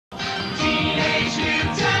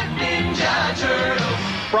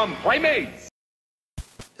from Playmates.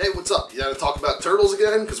 Hey, what's up? You gotta talk about Turtles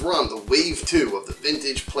again? Because we're on the wave 2 of the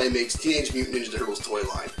vintage Playmates Teenage Mutant Ninja Turtles toy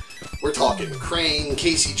line. We're talking Krang,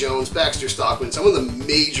 Casey Jones, Baxter Stockman, some of the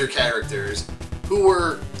major characters who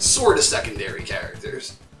were sort of secondary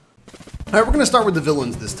characters. Alright, we're gonna start with the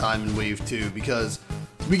villains this time in wave 2 because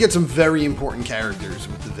we get some very important characters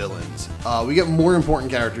with the villains. We get more important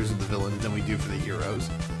characters with the villains than we do for the heroes.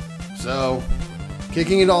 So,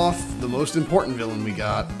 kicking it off, the most important villain we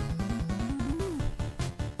got.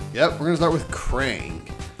 Yep, we're going to start with Krang.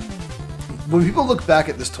 When people look back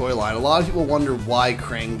at this toy line, a lot of people wonder why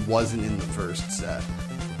Krang wasn't in the first set.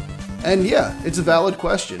 And yeah, it's a valid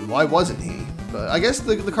question. Why wasn't he? But I guess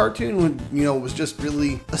the cartoon, was just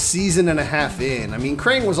really a season and a half in. I mean,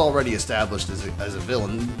 Krang was already established as a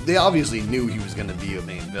villain. They obviously knew he was going to be a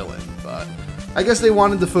main villain, but I guess they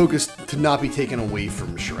wanted the focus to not be taken away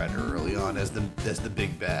from Shredder early on as the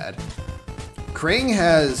big bad. Krang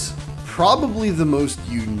has probably the most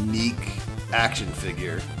unique action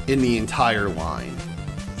figure in the entire line.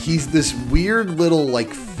 He's this weird little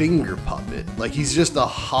finger puppet. He's just a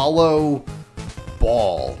hollow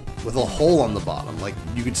ball with a hole on the bottom.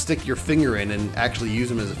 You could stick your finger in and actually use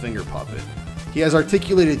him as a finger puppet. He has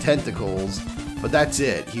articulated tentacles, but that's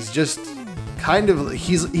it. He's just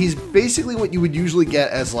he's basically what you would usually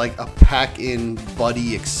get as a pack-in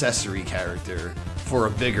buddy accessory character for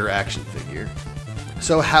a bigger action figure.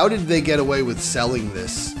 So how did they get away with selling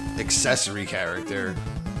this accessory character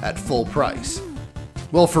at full price?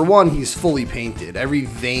 Well, for one, he's fully painted. Every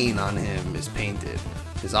vein on him is painted.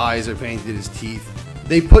 His eyes are painted, his teeth.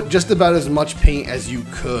 They put just about as much paint as you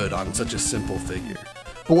could on such a simple figure.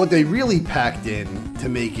 But what they really packed in to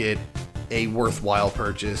make it a worthwhile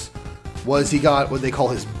purchase was he got what they call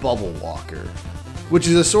his Bubble Walker, which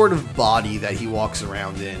is a sort of body that he walks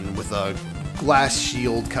around in with a glass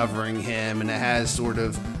shield covering him, and it has sort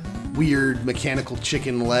of weird mechanical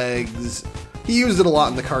chicken legs. He used it a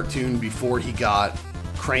lot in the cartoon before he got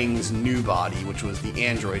Krang's new body, which was the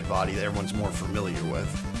android body that everyone's more familiar with.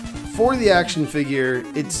 For the action figure,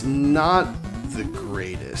 it's not the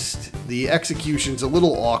greatest. The execution's a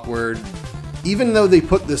little awkward. Even though they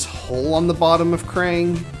put this hole on the bottom of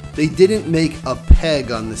Krang, they didn't make a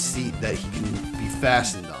peg on the seat that he can be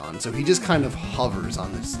fastened on, so he just kind of hovers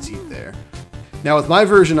on the seat there. Now with my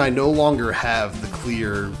version, I no longer have the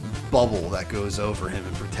clear bubble that goes over him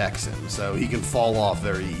and protects him, so he can fall off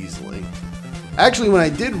very easily. Actually, when I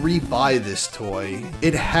did re-buy this toy,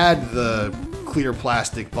 it had the clear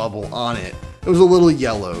plastic bubble on it. It was a little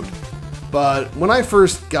yellowed. But when I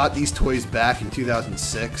first got these toys back in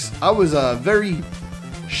 2006, I was very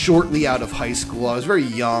shortly out of high school. I was very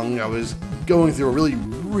young. I was going through a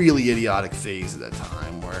really idiotic phase at that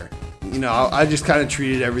time where I just kind of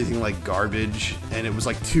treated everything like garbage, and it was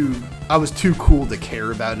I was too cool to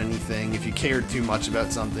care about anything. If you cared too much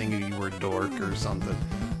about something, you were a dork or something.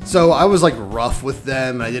 So I was rough with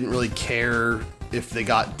them, and I didn't really care if they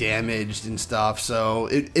got damaged and stuff. So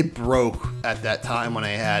it broke at that time when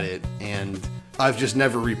I had it, and I've just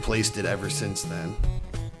never replaced it ever since then.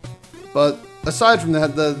 But aside from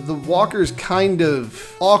that, the walker's kind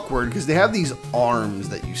of awkward because they have these arms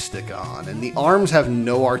that you stick on, and the arms have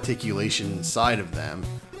no articulation inside of them.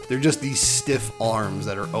 They're just these stiff arms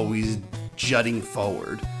that are always jutting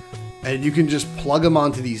forward. And you can just plug them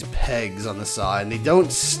onto these pegs on the side, and they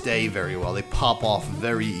don't stay very well. They pop off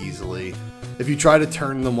very easily. If you try to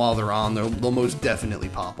turn them while they're on, they'll most definitely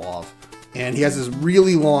pop off. And he has this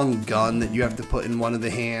really long gun that you have to put in one of the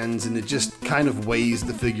hands, and it just kind of weighs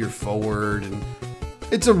the figure forward, and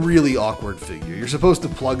it's a really awkward figure. You're supposed to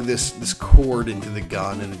plug this cord into the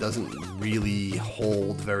gun, and it doesn't really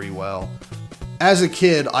hold very well. As a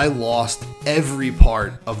kid, I lost every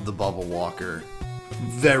part of the Bubble Walker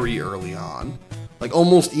very early on.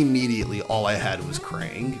 Almost immediately, all I had was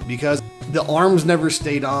Krang, because the arms never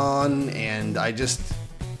stayed on, and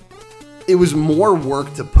it was more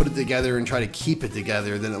work to put it together and try to keep it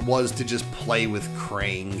together than it was to just play with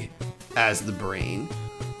Krang as the brain.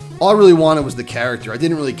 All I really wanted was the character. I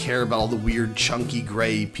didn't really care about all the weird chunky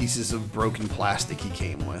gray pieces of broken plastic he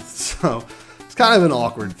came with. So it's kind of an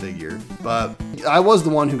awkward figure, but I was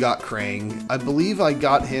the one who got Krang. I believe I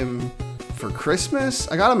got him for Christmas.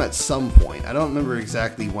 I got him at some point. I don't remember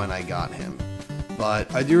exactly when I got him,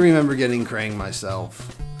 but I do remember getting Krang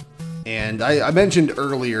myself. And I mentioned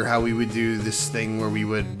earlier how we would do this thing where we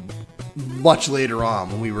would, much later on,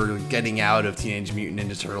 when we were getting out of Teenage Mutant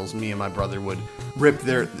Ninja Turtles, me and my brother would rip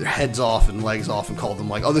their heads off and legs off and call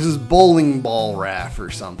them oh, this is bowling ball Raph or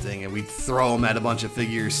something, and we'd throw them at a bunch of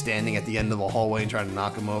figures standing at the end of a hallway and try to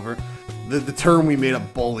knock them over. The term we made a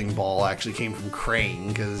bowling ball actually came from Krang,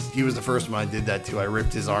 because he was the first one I did that to. I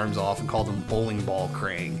ripped his arms off and called him Bowling Ball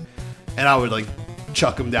Krang. And I would like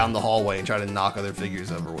chuck him down the hallway and try to knock other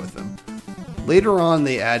figures over with him. Later on,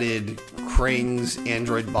 they added Krang's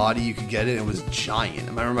android body. You could get it. It was giant.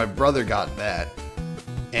 I remember my brother got that.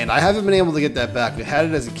 And I haven't been able to get that back. I had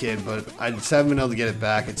it as a kid, but I just haven't been able to get it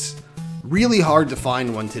back. It's really hard to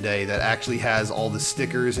find one today that actually has all the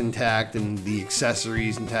stickers intact and the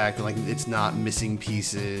accessories intact, and like it's not missing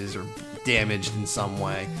pieces or damaged in some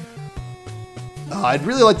way. I'd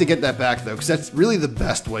really like to get that back though, because that's really the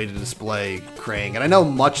best way to display Krang. And I know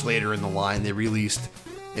much later in the line they released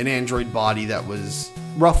an android body that was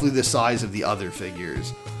roughly the size of the other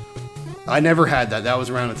figures. I never had that. That was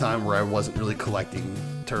around a time where I wasn't really collecting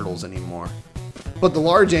turtles anymore. But the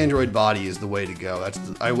large android body is the way to go.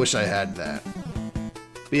 I wish I had that.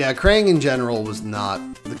 But yeah, Krang in general was not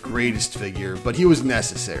the greatest figure, but he was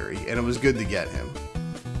necessary, and it was good to get him.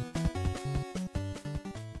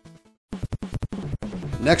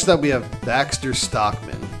 Next up we have Baxter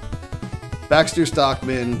Stockman. Baxter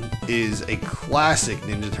Stockman is a classic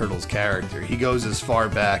Ninja Turtles character. He goes as far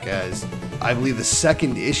back as, I believe, the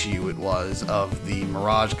second issue it was of the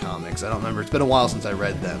Mirage comics. I don't remember. It's been a while since I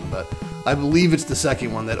read them, but I believe it's the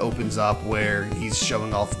second one that opens up where he's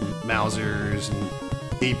showing off Mausers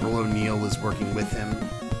and April O'Neil is working with him.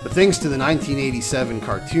 But thanks to the 1987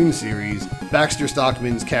 cartoon series, Baxter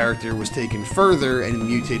Stockman's character was taken further and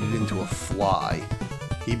mutated into a fly.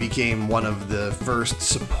 He became one of the first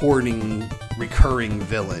supporting, recurring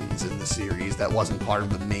villains in the series that wasn't part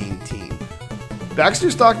of the main team.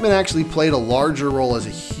 Baxter Stockman actually played a larger role as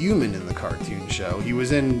a human in the cartoon show. He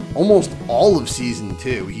was in almost all of Season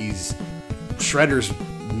 2. He's Shredder's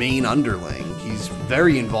main underling. He's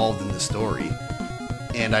very involved in the story.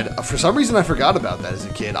 And for some reason I forgot about that as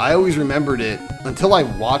a kid. I always remembered it until I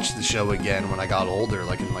watched the show again when I got older,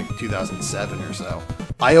 like in 2007 or so.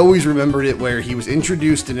 I always remembered it where he was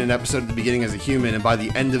introduced in an episode at the beginning as a human, and by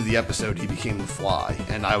the end of the episode he became the Fly,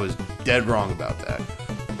 and I was dead wrong about that.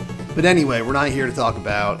 But anyway, we're not here to talk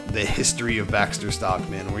about the history of Baxter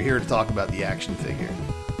Stockman, we're here to talk about the action figure.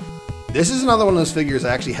 This is another one of those figures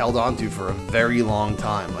I actually held on to for a very long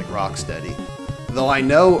time, like Rocksteady. Though I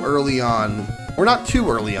know early on, or not too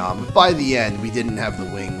early on, but by the end we didn't have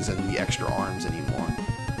the wings and the extra arms anymore.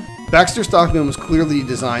 Baxter Stockman was clearly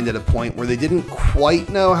designed at a point where they didn't quite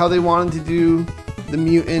know how they wanted to do the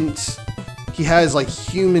mutant. He has like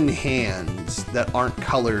human hands that aren't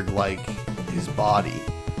colored like his body.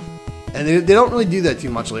 And they don't really do that too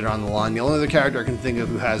much later on the line. The only other character I can think of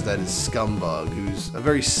who has that is Scumbug, who's a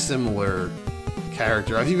very similar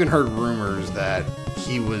character. I've even heard rumors that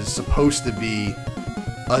he was supposed to be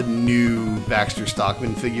a new Baxter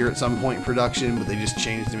Stockman figure at some point in production, but they just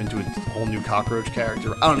changed him into a whole new cockroach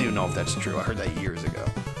character. I don't even know if that's true. I heard that years ago.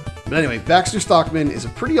 But anyway, Baxter Stockman is a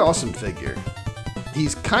pretty awesome figure.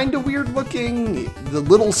 He's kind of weird looking. The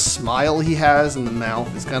little smile he has in the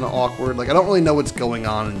mouth is kind of awkward. Like, I don't really know what's going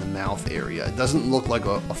on in the mouth area. It doesn't look like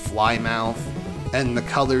a fly mouth, and the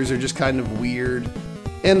colors are just kind of weird.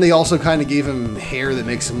 And they also kind of gave him hair that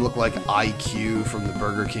makes him look like IQ from the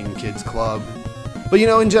Burger King Kids Club. But you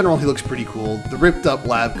know, in general, he looks pretty cool. The ripped up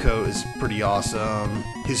lab coat is pretty awesome.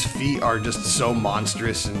 His feet are just so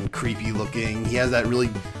monstrous and creepy looking. He has that really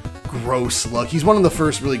gross look. He's one of the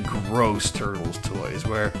first really gross Turtles toys,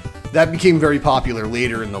 where that became very popular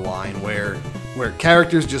later in the line, where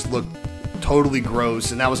characters just look totally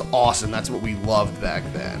gross, and that was awesome. That's what we loved back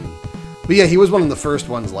then. But yeah, he was one of the first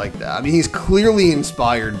ones like that. I mean, he's clearly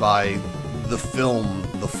inspired by the film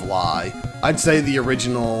The Fly. I'd say the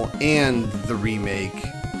original and the remake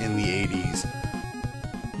in the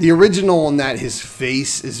 80s. The original in that his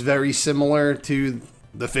face is very similar to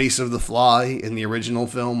the face of the Fly in the original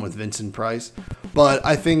film with Vincent Price. But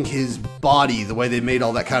I think his body, the way they made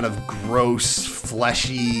all that kind of gross,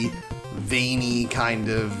 fleshy, veiny kind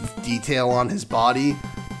of detail on his body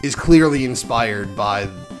is clearly inspired by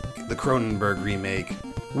the Cronenberg remake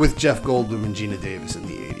with Jeff Goldblum and Gina Davis in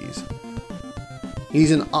the 80s.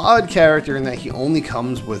 He's an odd character in that he only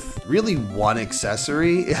comes with really one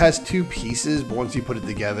accessory. It has two pieces, but once you put it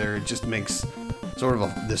together, it just makes sort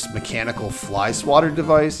of this mechanical fly swatter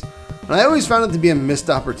device. And I always found it to be a missed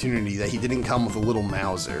opportunity that he didn't come with a little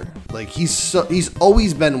Mauser. Like, he's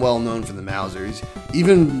always been well known for the Mausers,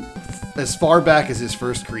 even as far back as his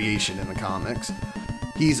first creation in the comics.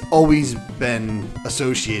 He's always been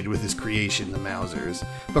associated with his creation, the Mausers.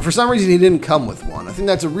 But for some reason, he didn't come with one. I think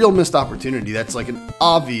that's a real missed opportunity. That's like an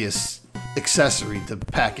obvious accessory to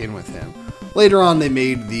pack in with him. Later on, they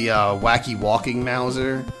made the Wacky Walking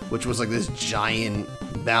Mauser, which was like this giant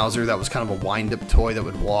Mauser that was kind of a wind-up toy that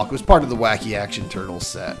would walk. It was part of the Wacky Action Turtles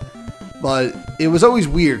set. But it was always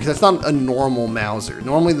weird, because that's not a normal Mauser.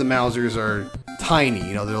 Normally the Mausers are tiny,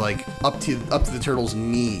 you know, they're like up to the turtle's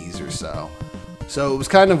knees or so. So it was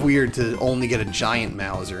kind of weird to only get a giant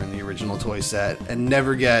Mauser in the original toy set and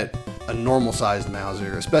never get a normal-sized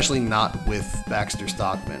Mauser, especially not with Baxter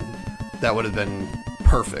Stockman. That would have been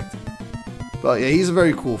perfect. But yeah, he's a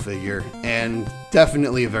very cool figure, and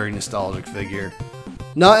definitely a very nostalgic figure.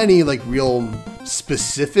 Not any like real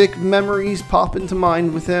specific memories pop into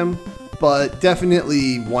mind with him, but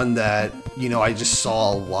definitely one that, you know, I just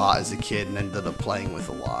saw a lot as a kid and ended up playing with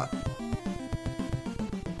a lot.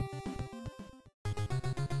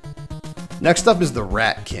 Next up is the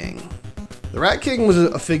Rat King. The Rat King was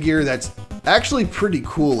a figure that's actually pretty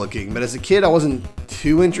cool looking, but as a kid I wasn't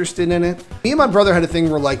too interested in it. Me and my brother had a thing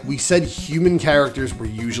where like we said human characters were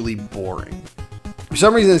usually boring. For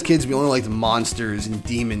some reason as kids we only liked monsters and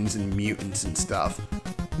demons and mutants and stuff.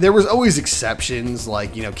 There was always exceptions,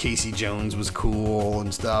 like, you know, Casey Jones was cool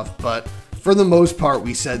and stuff, but for the most part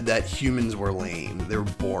we said that humans were lame, they were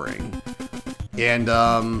boring. And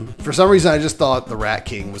for some reason I just thought the Rat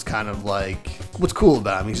King was kind of like, what's cool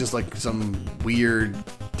about him? He's just like some weird,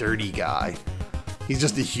 dirty guy. He's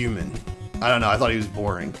just a human. I don't know, I thought he was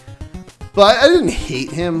boring. But I didn't hate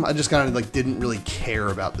him, I just kind of like didn't really care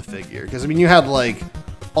about the figure. Because I mean, you had like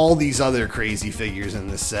all these other crazy figures in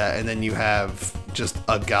this set, and then you have just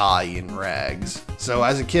a guy in rags. So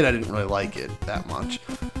as a kid I didn't really like it that much.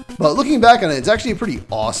 But looking back on it, it's actually a pretty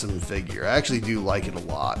awesome figure. I actually do like it a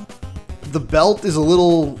lot. The belt is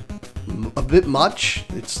a bit much.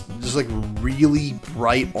 It's just like really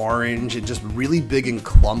bright orange and just really big and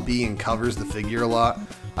clumpy and covers the figure a lot.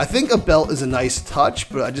 I think a belt is a nice touch,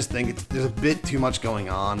 but I just think there's a bit too much going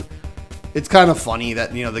on. It's kind of funny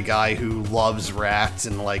that, you know, the guy who loves rats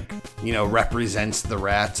and like, you know, represents the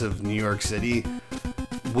rats of New York City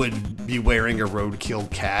would be wearing a roadkill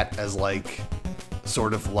cat as like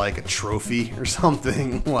sort of like a trophy or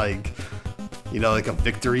something, like, you know, like a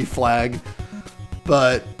victory flag.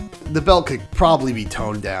 But the belt could probably be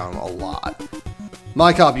toned down a lot.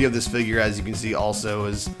 My copy of this figure, as you can see, also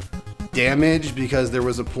is damaged because there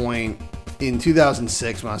was a point in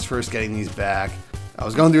 2006 when I was first getting these back. I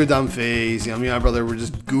was going through a dumb phase, you know, me and my brother were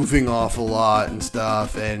just goofing off a lot and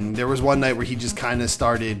stuff, and there was one night where he just kind of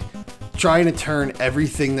started trying to turn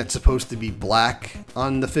everything that's supposed to be black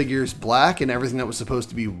on the figures black and everything that was supposed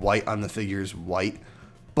to be white on the figures white.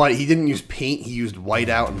 But he didn't use paint, he used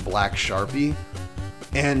whiteout and black Sharpie.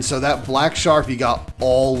 And so that black Sharpie got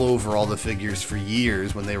all over all the figures for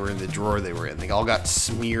years when they were in the drawer they were in. They all got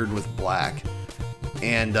smeared with black.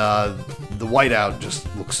 And the whiteout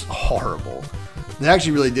just looks horrible. It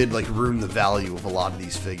actually really did like ruin the value of a lot of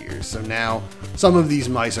these figures. So now some of these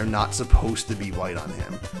mice are not supposed to be white on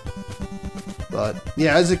him. But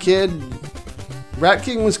yeah, as a kid, Rat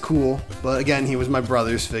King was cool, but again, he was my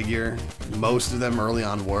brother's figure. Most of them early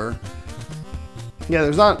on were. Yeah,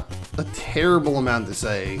 there's not a terrible amount to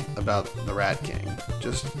say about the Rat King.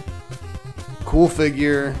 Just cool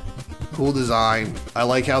figure, cool design. I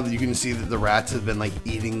like how you can see that the rats have been like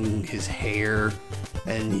eating his hair,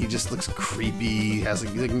 and he just looks creepy. He has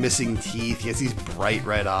like missing teeth. He has these bright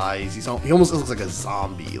red eyes. He almost looks like a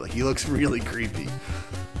zombie. Like, he looks really creepy.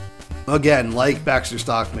 Again, like Baxter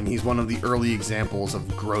Stockman, he's one of the early examples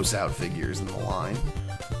of gross out figures in the line.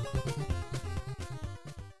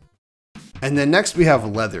 And then next we have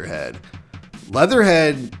Leatherhead.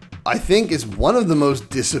 Leatherhead, I think, is one of the most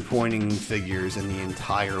disappointing figures in the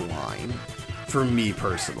entire line, for me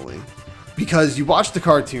personally. Because you watch the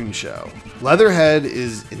cartoon show, Leatherhead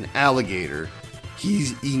is an alligator.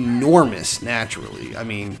 He's enormous naturally. I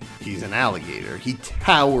mean, he's an alligator. He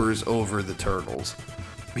towers over the turtles.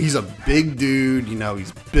 He's a big dude, you know,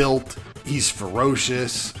 he's built, he's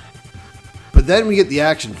ferocious. But then we get the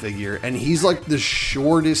action figure, and he's like the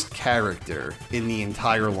shortest character in the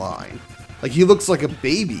entire line. Like, he looks like a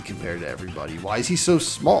baby compared to everybody. Why is he so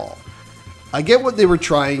small? I get what they were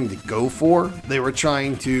trying to go for. They were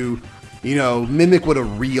trying to, you know, mimic what a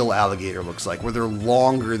real alligator looks like, where they're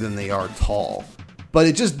longer than they are tall. But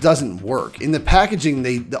it just doesn't work. In the packaging,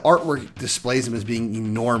 the artwork displays him as being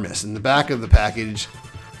enormous. In the back of the package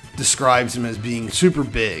describes him as being super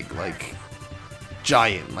big, like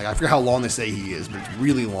giant. Like, I forget how long they say he is, but it's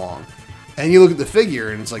really long. And you look at the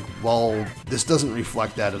figure and it's like, well, this doesn't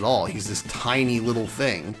reflect that at all. He's this tiny little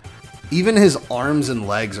thing. Even his arms and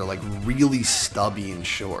legs are like really stubby and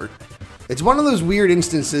short. It's one of those weird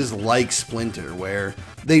instances like Splinter where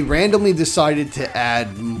they randomly decided to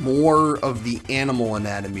add more of the animal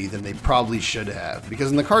anatomy than they probably should have. Because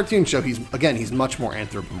in the cartoon show, he's much more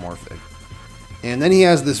anthropomorphic. And then he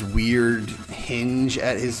has this weird hinge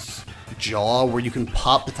at his jaw where you can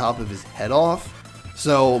pop the top of his head off.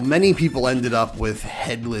 So many people ended up with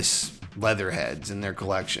headless Leatherheads in their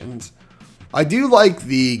collections. I do like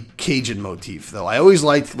the Cajun motif, though. I always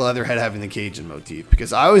liked Leatherhead having the Cajun motif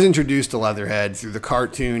because I was introduced to Leatherhead through the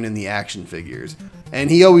cartoon and the action figures.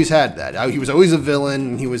 And he always had that. He was always a villain,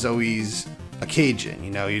 and he was always a Cajun.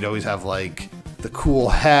 You know, you'd always have, like, the cool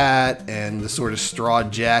hat and the sort of straw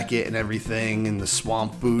jacket and everything and the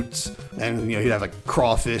swamp boots. And, you know, he'd have, like,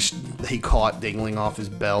 crawfish that he caught dangling off his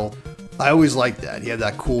belt. I always liked that. He had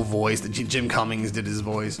that cool voice. That Jim Cummings did his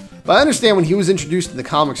voice. But I understand when he was introduced in the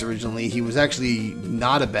comics originally, he was actually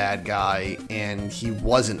not a bad guy, and he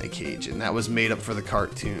wasn't a Cajun. That was made up for the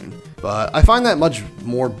cartoon. But I find that much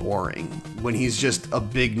more boring when he's just a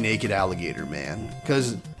big naked alligator man.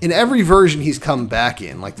 Because in every version he's come back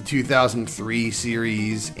in, like the 2003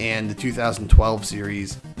 series and the 2012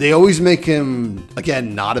 series, they always make him,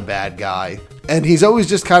 again, not a bad guy. And he's always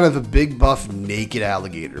just kind of a big buff naked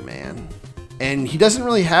alligator man. And he doesn't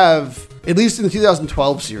really have, at least in the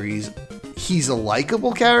 2012 series, he's a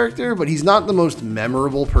likable character, but he's not the most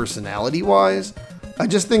memorable personality-wise. I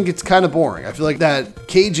just think it's kind of boring. I feel like that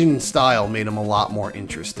Cajun style made him a lot more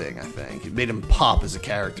interesting, I think. It made him pop as a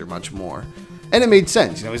character much more. And it made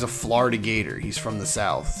sense. You know, he's a Florida Gator. He's from the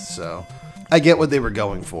South, so I get what they were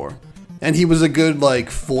going for. And he was a good,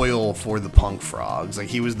 like, foil for the Punk Frogs. Like,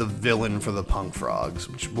 he was the villain for the Punk Frogs,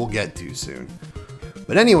 which we'll get to soon.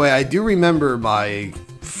 But anyway, I do remember my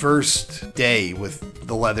first day with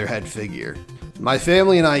the Leatherhead figure. My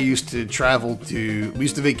family and I used to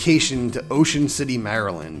vacation to Ocean City,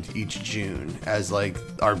 Maryland each June as, like,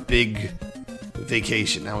 our big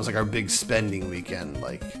vacation. That was, like, our big spending weekend.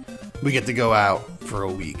 Like, we get to go out for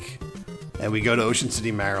a week. And we go to Ocean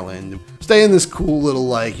City, Maryland, stay in this cool little,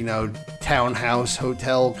 like, you know, townhouse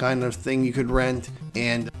hotel kind of thing you could rent.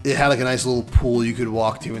 And it had, like, a nice little pool you could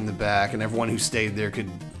walk to in the back, and everyone who stayed there could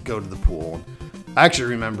go to the pool. I actually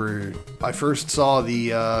remember I first saw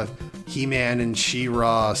the He-Man and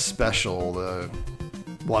She-Ra special, the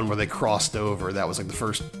one where they crossed over. That was, like, the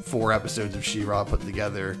first 4 episodes of She-Ra put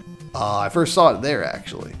together. I first saw it there,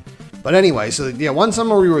 actually. But anyway, so, yeah, one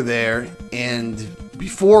summer we were there, and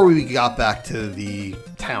before we got back to the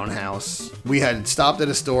townhouse, we had stopped at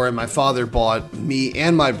a store and my father bought me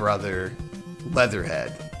and my brother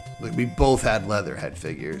Leatherhead. Like, we both had Leatherhead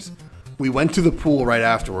figures. We went to the pool right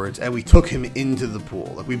afterwards and we took him into the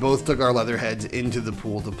pool. Like, we both took our Leatherheads into the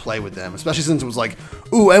pool to play with them, especially since it was like,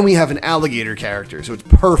 ooh, and we have an alligator character, so it's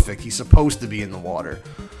perfect. He's supposed to be in the water.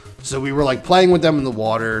 So we were, like, playing with them in the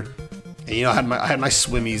water. And, you know, I had my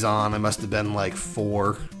swimmies on. I must have been like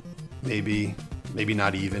 4, maybe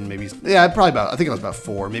not even, yeah, I think I was about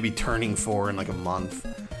 4, maybe turning 4 in like a month.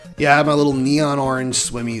 Yeah, I had my little neon orange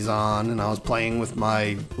swimmies on, and I was playing with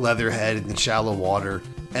my Leatherhead in the shallow water.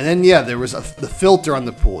 And then, yeah, there was the filter on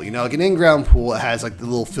the pool. You know, like an in-ground pool, it has like the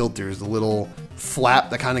little filters, the little flap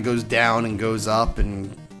that kind of goes down and goes up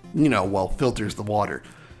and, you know, well, filters the water.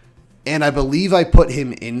 And I believe I put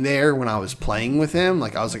him in there when I was playing with him.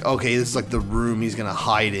 Like, I was like, okay, this is like the room he's going to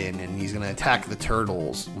hide in, and he's going to attack the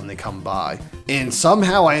turtles when they come by. And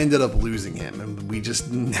somehow I ended up losing him, and we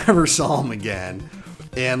just never saw him again.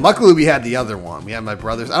 And luckily we had the other one. We had my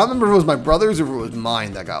brother's. I don't remember if it was my brother's or if it was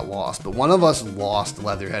mine that got lost, but one of us lost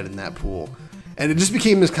Leatherhead in that pool. And it just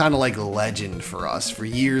became this kind of like legend for us for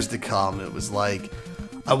years to come. It was like,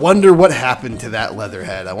 I wonder what happened to that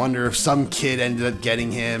Leatherhead. I wonder if some kid ended up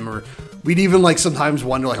getting him, or we'd even like sometimes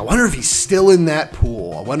wonder, like, I wonder if he's still in that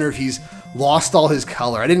pool. I wonder if he's lost all his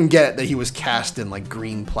color. I didn't get that he was cast in like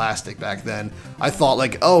green plastic back then. I thought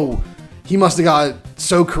like, oh, he must have got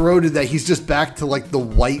so corroded that he's just back to like the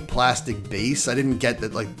white plastic base. I didn't get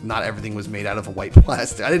that like not everything was made out of a white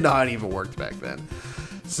plastic. I didn't know how any of it worked back then.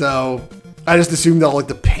 So I just assumed all like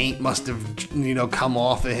the paint must have, you know, come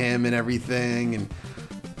off of him and everything.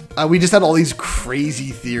 And we just had all these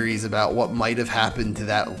crazy theories about what might have happened to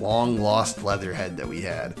that long lost Leatherhead that we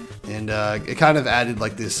had. And it kind of added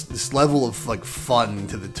like this level of like fun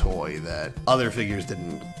to the toy that other figures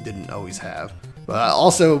didn't always have. But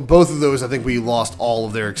also, both of those, I think we lost all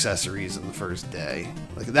of their accessories in the first day.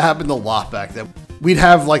 Like, that happened a lot back then. We'd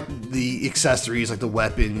have, like, the accessories, like the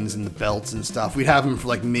weapons and the belts and stuff. We'd have them for,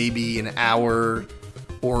 like, maybe an hour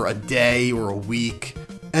or a day or a week.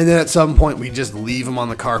 And then at some point, we'd just leave them on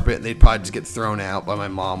the carpet, and they'd probably just get thrown out by my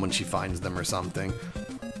mom when she finds them or something.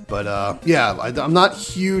 But, yeah, I'm not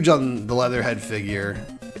huge on the Leatherhead figure.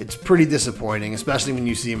 It's pretty disappointing, especially when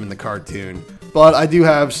you see him in the cartoon. But I do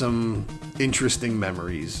have some interesting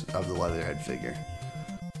memories of the Leatherhead figure.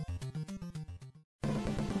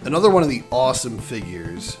 Another one of the awesome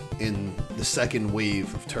figures in the second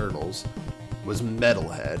wave of Turtles was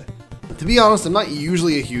Metalhead. To be honest, I'm not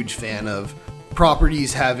usually a huge fan of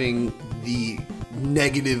properties having the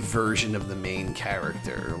negative version of the main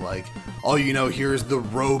character. Like, oh, you know, here's the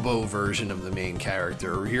Robo version of the main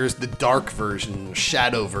character, or here's the dark version,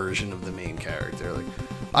 shadow version of the main character. Like,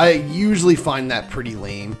 I usually find that pretty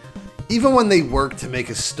lame. Even when they work to make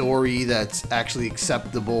a story that's actually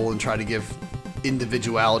acceptable and try to give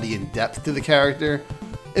individuality and depth to the character,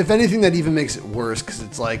 if anything, that even makes it worse, because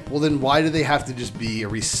it's like, well, then why do they have to just be a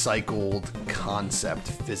recycled concept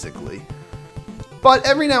physically? But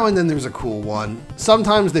every now and then there's a cool one.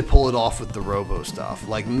 Sometimes they pull it off with the Robo stuff,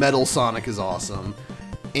 like Metal Sonic is awesome,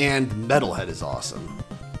 and Metalhead is awesome.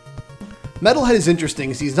 Metalhead is interesting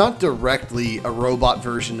because he's not directly a robot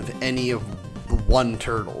version of any of the one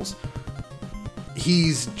Turtles.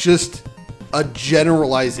 He's just a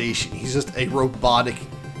generalization. He's just a robotic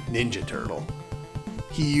Ninja Turtle.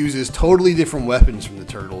 He uses totally different weapons from the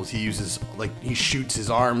Turtles. He uses, like, he shoots his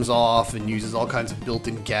arms off and uses all kinds of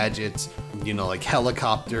built-in gadgets, you know, like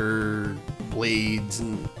helicopter blades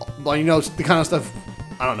and, you know, the kind of stuff,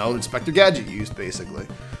 I don't know, Inspector Gadget used, basically.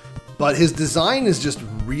 But his design is just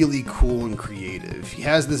really cool and creative. He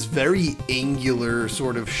has this very angular,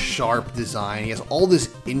 sort of sharp design. He has all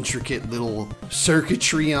this intricate little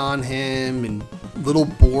circuitry on him and little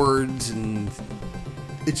boards, and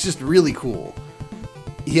it's just really cool.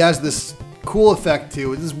 He has this cool effect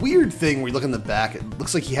too. This weird thing where you look in the back, it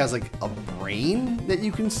looks like he has like a brain that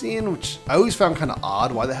you can see in, which I always found kind of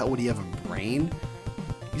odd. Why the hell would he have a brain?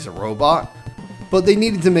 He's a robot. But they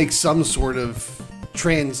needed to make some sort of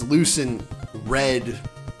translucent red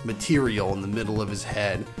material in the middle of his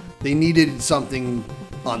head. They needed something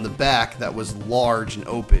on the back that was large and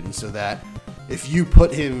open so that if you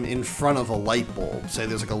put him in front of a light bulb, say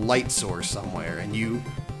there's like a light source somewhere, and you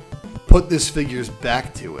put this figure's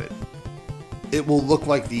back to it, it will look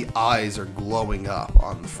like the eyes are glowing up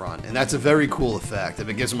on the front. And that's a very cool effect.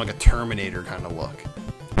 It gives him like a Terminator kind of look.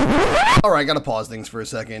 Alright, gotta pause things for a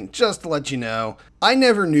second, just to let you know, I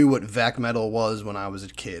never knew what vac metal was when I was a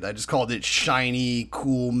kid. I just called it shiny,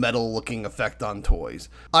 cool, metal-looking effect on toys.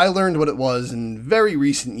 I learned what it was in very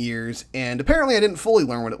recent years, and apparently I didn't fully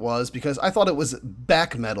learn what it was because I thought it was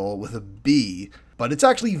back metal with a B, but it's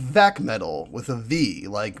actually vac metal with a V,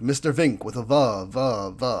 like Mr. Vink with a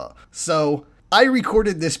va. So, I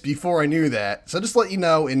recorded this before I knew that, so just to let you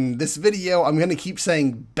know, in this video, I'm gonna keep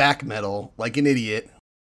saying back metal like an idiot.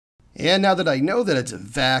 And now that I know that it's a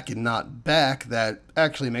vac and not back, that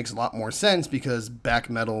actually makes a lot more sense because back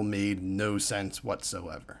metal made no sense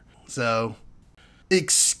whatsoever. So,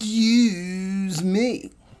 excuse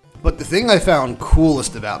me. But the thing I found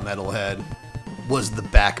coolest about Metalhead was the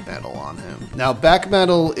back metal on him. Now, back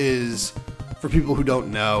metal is, for people who don't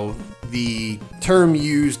know, the term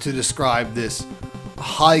used to describe this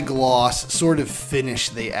high gloss sort of finish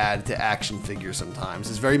they add to action figures sometimes.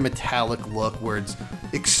 This very metallic look where it's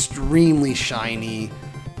extremely shiny.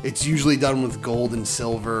 It's usually done with gold and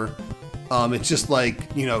silver. It's just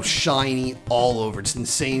like, you know, shiny all over. It's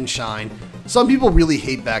insane shine. Some people really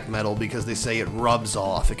hate back metal because they say it rubs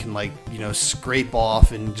off. It can, like, you know, scrape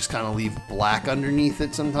off and just kind of leave black underneath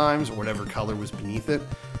it sometimes, or whatever color was beneath it.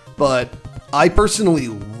 But I personally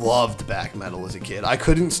loved back metal as a kid. I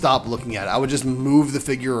couldn't stop looking at it. I would just move the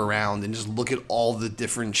figure around and just look at all the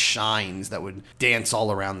different shines that would dance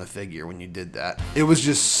all around the figure when you did that. It was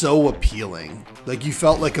just so appealing. Like, you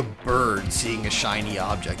felt like a bird seeing a shiny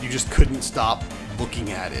object. You just couldn't stop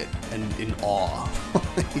looking at it and in awe.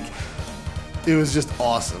 Like, it was just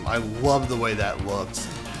awesome. I love the way that looked.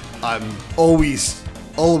 I'm always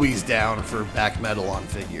down for back metal on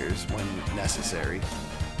figures when necessary.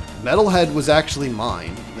 Metalhead was actually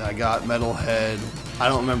mine. I got Metalhead, I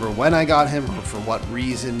don't remember when I got him or for what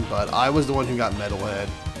reason, but I was the one who got Metalhead,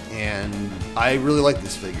 and I really like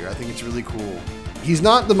this figure. I think it's really cool. He's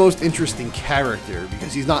not the most interesting character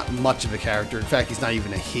because he's not much of a character. In fact, he's not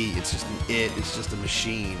even a he, it's just an it, it's just a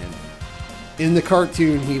machine. And in the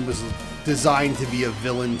cartoon, he was designed to be a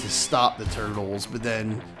villain to stop the Turtles, but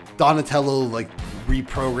then Donatello, like,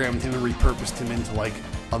 reprogrammed him and repurposed him into, like,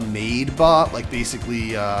 a maid bot, like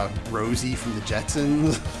basically Rosie from the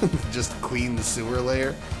Jetsons, just clean the sewer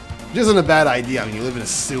layer. Which isn't a bad idea. I mean, you live in a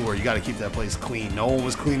sewer, you gotta keep that place clean. No one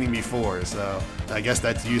was cleaning before, so I guess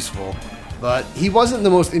that's useful. But he wasn't the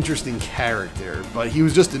most interesting character, but he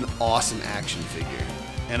was just an awesome action figure.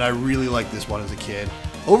 And I really liked this one as a kid.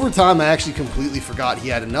 Over time, I actually completely forgot he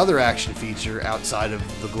had another action feature outside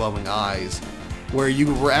of the glowing eyes, where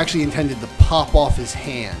you were actually intended to pop off his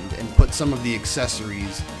hand and put some of the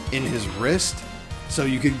accessories in his wrist, so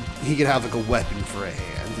he could have like a weapon for a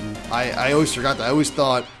hand. And I always forgot that. I always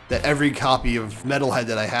thought that every copy of Metalhead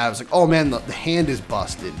that I have is like, oh man, the hand is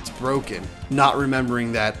busted, it's broken. Not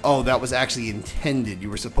remembering that, oh, that was actually intended. You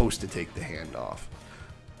were supposed to take the hand off.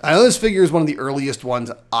 I know this figure is one of the earliest ones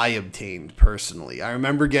I obtained personally. I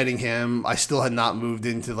remember getting him. I still had not moved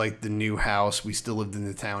into like the new house. We still lived in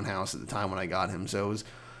the townhouse at the time when I got him. So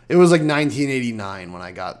it was like 1989 when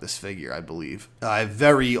I got this figure, I believe. I have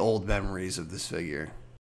very old memories of this figure.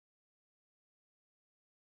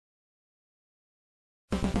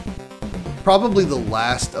 Probably the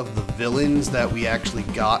last of the villains that we actually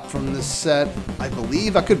got from this set. I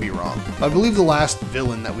believe, I could be wrong, but I believe the last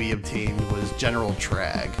villain that we obtained was General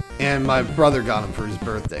Traag, and my brother got him for his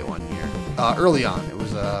birthday one year. Early on,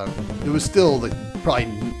 it was still like probably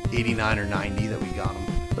 89 or 90 that we got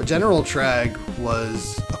him. But General Traag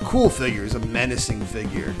was a cool figure, he's a menacing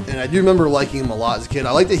figure, and I do remember liking him a lot as a kid.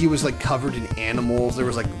 I liked that he was like covered in animals. There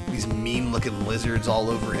was like these mean looking lizards all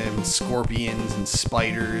over him, and scorpions and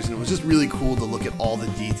spiders, and it was just really cool to look at all the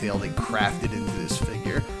detail they crafted into this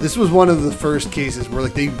figure. This was one of the first cases where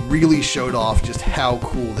like they really showed off just how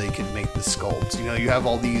cool they could make the sculpts. You know, you have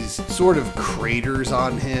all these sort of craters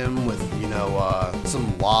on him with, you know,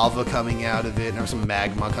 some lava coming out of it, and some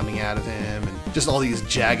magma coming out of him, and just all these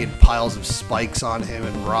jagged piles of spikes on him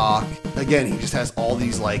and rock. Again, he just has all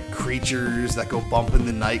these like creatures that go bump in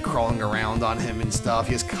the night crawling around on him and stuff.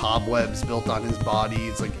 He has cobwebs built on his body.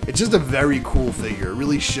 It's just a very cool figure. It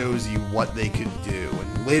really shows you what they could do.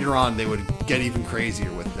 And later on, they would get even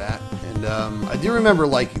crazier with that. And I do remember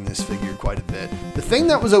liking this figure quite a bit. The thing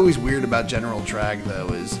that was always weird about General Traag, though,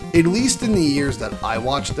 is at least in the years that I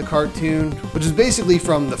watched the cartoon, which is basically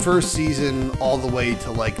from the first season all the way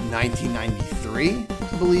to like 1993,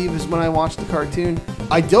 I believe is when I watched the cartoon,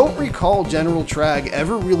 I don't recall General Traag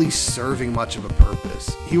ever really serving much of a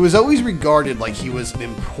purpose. He was always regarded like he was an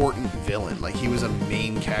important villain, like he was a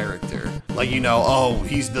main character. Like, you know, oh,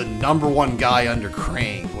 he's the #1 guy under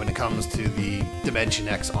Krang when it comes to the Dimension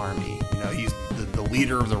X army. You know, he's the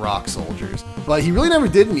leader of the Rock Soldiers. But he really never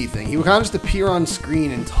did anything. He would kind of just appear on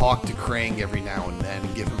screen and talk to Krang every now and then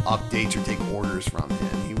and give him updates or take orders from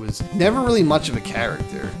him. He was never really much of a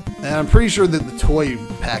character. And I'm pretty sure that the toy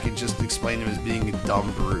package just explained him as being a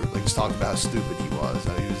dumb brute. Like, just talked about how stupid he was,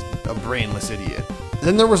 how he was a brainless idiot.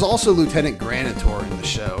 Then there was also Lieutenant Granitor in the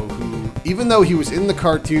show, who, even though he was in the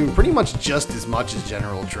cartoon pretty much just as much as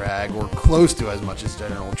General Traag, or close to as much as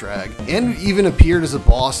General Traag, and even appeared as a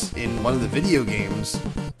boss in one of the video games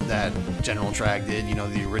that General Traag did, you know,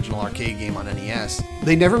 the original arcade game on NES,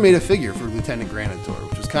 they never made a figure for Lieutenant Granitor,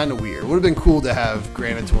 which was kind of weird. It would have been cool to have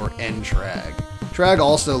Granitor and Traag. Traag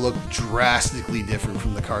also looked drastically different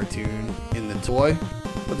from the cartoon in the toy.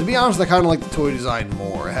 But to be honest, I kind of like the toy design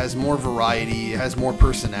more. It has more variety, it has more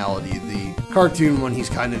personality. The cartoon one, he's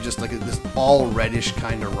kind of just like this all reddish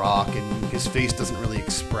kind of rock, and his face doesn't really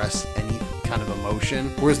express any kind of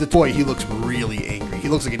emotion. Whereas the toy, he looks really angry. He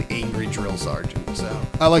looks like an angry drill sergeant. So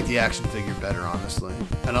I like the action figure better, honestly.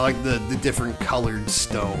 And I like the different colored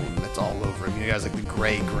stone that's all over him. He has like the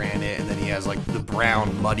gray granite, and then he has like the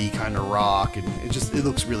brown muddy kind of rock, and it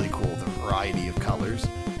looks really cool, the variety of colors.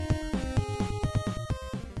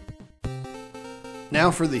 Now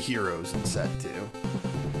for the heroes in set 2.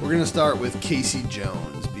 We're going to start with Casey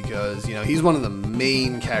Jones because, you know, he's one of the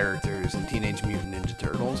main characters in Teenage Mutant Ninja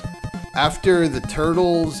Turtles. After the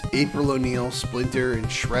Turtles, April O'Neil, Splinter, and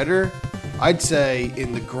Shredder, I'd say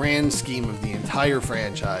in the grand scheme of the entire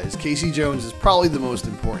franchise, Casey Jones is probably the most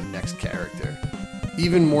important next character.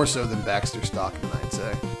 Even more so than Baxter Stockman, I'd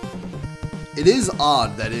say. It is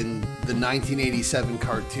odd that in the 1987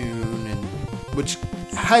 cartoon, which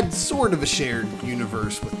had sort of a shared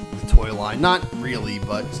universe with the toy line. Not really,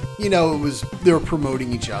 but, you know, they were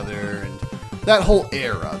promoting each other, and that whole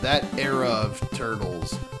era, of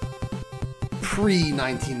Turtles,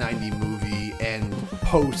 pre-1990 movie and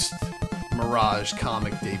post-Mirage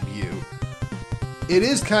comic debut. It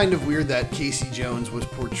is kind of weird that Casey Jones was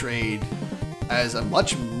portrayed as a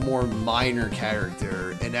much more minor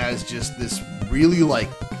character and as just this really, like,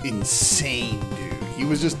 insane dude. He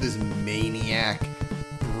was just this maniac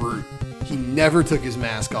brute. He never took his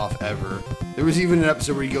mask off ever. There was even an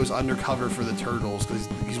episode where he goes undercover for the Turtles because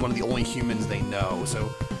he's one of the only humans they know. So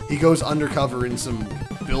he goes undercover in some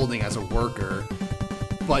building as a worker,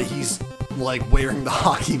 but he's like wearing the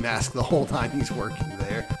hockey mask the whole time he's working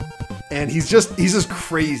there. And he's just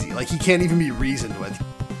crazy. Like, he can't even be reasoned with.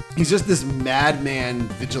 He's just this madman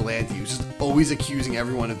vigilante who's just always accusing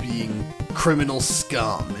everyone of being criminal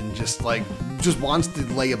scum and just wants to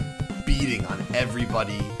lay a beating on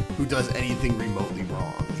everybody who does anything remotely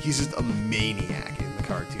wrong. He's just a maniac in the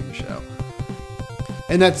cartoon show.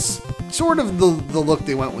 And that's sort of the look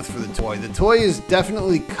they went with for the toy. The toy is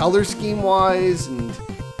definitely color scheme wise and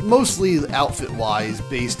mostly outfit wise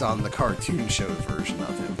based on the cartoon show version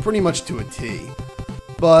of him, pretty much to a T.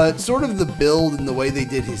 But sort of the build and the way they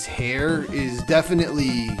did his hair is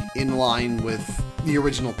definitely in line with the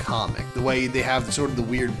original comic. The way they have the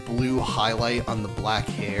weird blue highlight on the black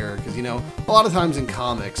hair. Because, you know, a lot of times in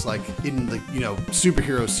comics, like in the, you know,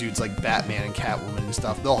 superhero suits like Batman and Catwoman and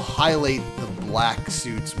stuff, they'll highlight the black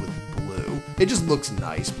suits with blue. It just looks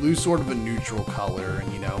nice. Blue's sort of a neutral color,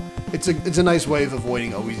 and, you know, it's a nice way of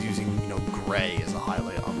avoiding always using, you know, gray as a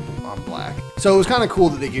highlight on black. So it was kind of cool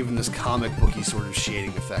that they gave him this comic booky sort of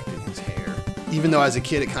shading effect in his hair. Even though as a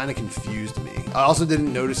kid it kind of confused me. I also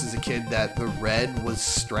didn't notice as a kid that the red was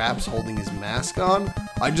straps holding his mask on.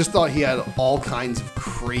 I just thought he had all kinds of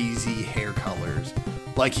crazy hair colors.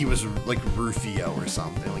 Like he was like Rufio or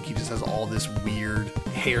something. Like he just has all this weird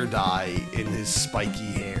hair dye in his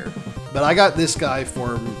spiky hair. But I got this guy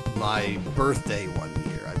for my birthday one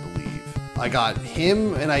year, I believe. I got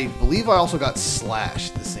him, and I believe I also got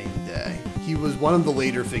Slash the same day. He was one of the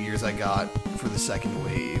later figures I got for the second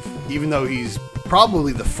wave, even though he's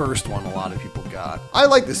probably the first one a lot of people got. I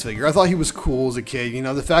like this figure. I thought he was cool as a kid. You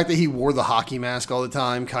know, the fact that he wore the hockey mask all the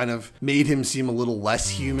time kind of made him seem a little less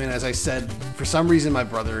human. As I said, for some reason my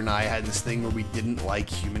brother and I had this thing where we didn't like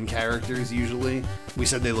human characters usually. We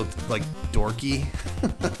said they looked like dorky.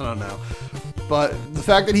 I don't know. But the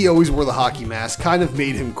fact that he always wore the hockey mask kind of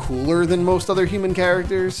made him cooler than most other human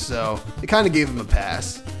characters, so it kind of gave him a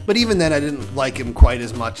pass. But even then, I didn't like him quite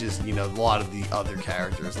as much as, you know, a lot of the other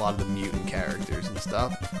characters, a lot of the mutant characters and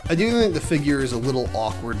stuff. I do think the figure is a little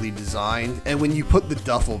awkwardly designed, and when you put the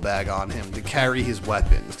duffel bag on him to carry his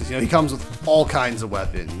weapons, because, you know, he comes with all kinds of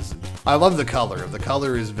weapons. I love the color. The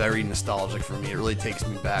color is very nostalgic for me. It really takes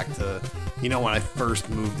me back to, you know, when I first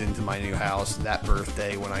moved into my new house, that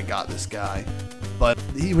birthday when I got this guy. But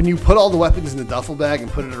when you put all the weapons in the duffel bag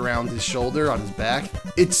and put it around his shoulder on his back,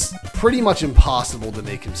 it's pretty much impossible to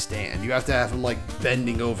make him stand. You have to have him like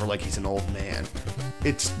bending over like he's an old man.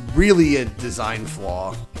 It's really a design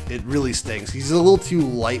flaw. It really stinks. He's a little too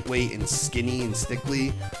lightweight and skinny and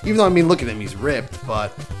stickly. Even though, I mean, look at him, he's ripped,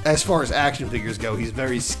 but as far as action figures go, he's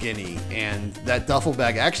very skinny, and that duffel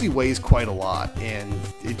bag actually weighs quite a lot, and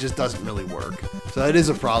it just doesn't really work. So that is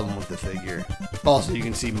a problem with the figure. Also, you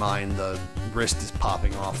can see mine, the wrist is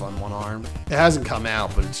popping off on one arm. It hasn't come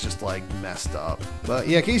out, but it's just like messed up. But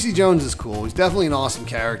yeah, Casey Jones is cool. He's definitely an awesome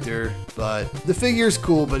character, but the figure is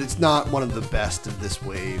cool, but it's not one of the best of this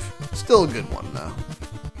wave. Still a good one though.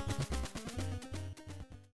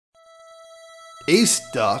 Ace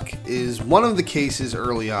Duck is one of the cases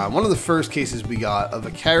early on, one of the first cases we got of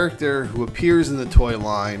a character who appears in the toy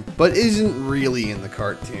line, but isn't really in the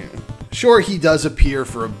cartoon. Sure, he does appear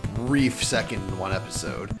for a brief second in one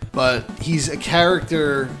episode, but he's a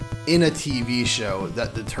character in a TV show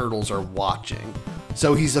that the Turtles are watching.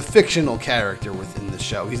 So he's a fictional character within the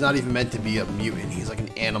show. He's not even meant to be a mutant. He's like an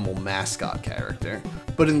animal mascot character.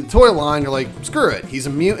 But in the toy line, you're like, screw it. He's a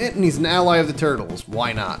mutant and he's an ally of the Turtles.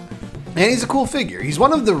 Why not? And he's a cool figure. He's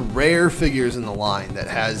one of the rare figures in the line that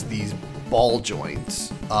has these ball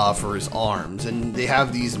joints for his arms. And they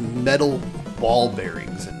have these metal ball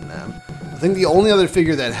bearings in them. I think the only other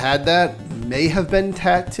figure that had that may have been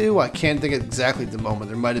Tattoo. I can't think exactly at the moment.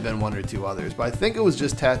 There might have been one or two others, but I think it was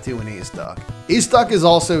just Tattoo and Ace Duck. Ace Duck is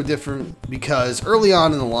also different because early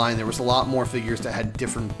on in the line, there was a lot more figures that had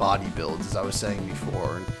different body builds, as I was saying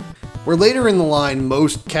before. Where later in the line,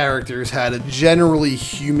 most characters had a generally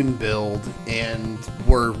human build and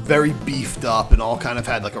were very beefed up and all kind of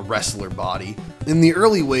had like a wrestler body. In the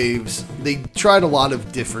early waves, they tried a lot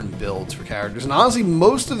of different builds for characters, and honestly,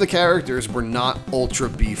 most of the characters were not ultra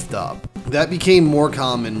beefed up. That became more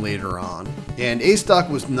common later on, and Ace Duck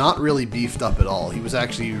was not really beefed up at all. He was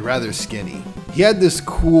actually rather skinny. He had this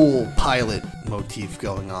cool pilot motif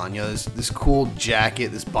going on, you know, this cool jacket,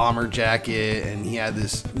 this bomber jacket, and he had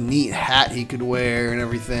this neat hat he could wear and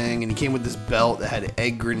everything, and he came with this belt that had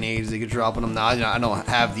egg grenades they could drop on him. Now, I don't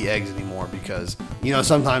have the eggs anymore because, you know,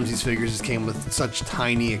 sometimes these figures just came with such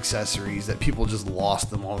tiny accessories that people just lost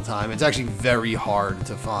them all the time. It's actually very hard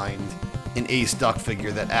to find an Ace Duck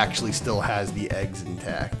figure that actually still has the eggs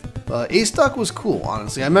intact. Ace Duck was cool,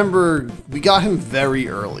 honestly. I remember we got him very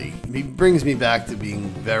early. He brings me back to being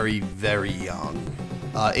very, very young.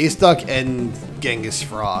 Ace Duck and Genghis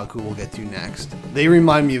Frog, who we'll get to next. They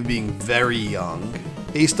remind me of being very young.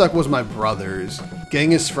 A-Stuck was my brother's.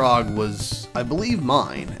 Genghis Frog was, I believe,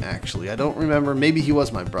 mine, actually. I don't remember. Maybe he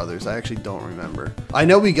was my brother's. I actually don't remember. I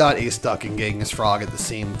know we got A-Stuck and Genghis Frog at the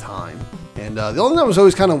same time. And the only thing that was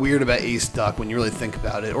always kind of weird about A-Stuck when you really think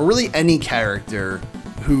about it, or really any character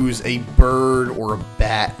who's a bird or a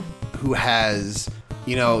bat who has,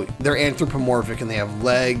 you know, they're anthropomorphic and they have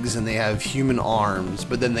legs and they have human arms,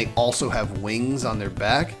 but then they also have wings on their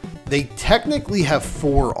back. They technically have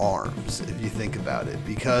 4 arms, if you think about it,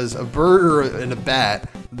 because a bird and a bat,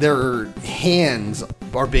 their hands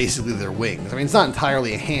are basically their wings. I mean, it's not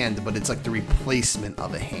entirely a hand, but it's like the replacement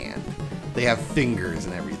of a hand. They have fingers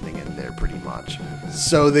and everything in there, pretty much.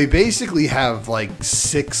 So they basically have like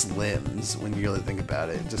 6 limbs when you really think about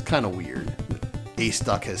it. Just kind of weird.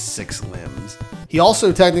 A-Stuck has 6 limbs. He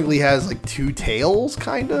also technically has like 2 tails,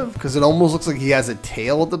 kind of, because it almost looks like he has a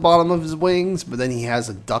tail at the bottom of his wings, but then he has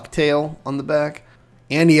a ducktail on the back,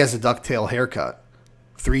 and he has a ducktail haircut.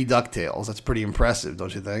 3 ducktails. That's pretty impressive,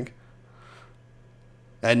 don't you think?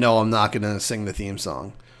 And no, I'm not going to sing the theme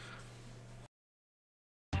song.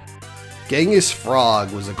 Genghis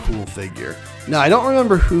Frog was a cool figure. Now, I don't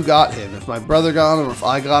remember who got him, if my brother got him or if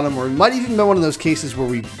I got him, or it might even been one of those cases where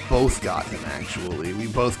we both got him, actually. We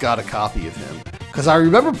both got a copy of him. Because I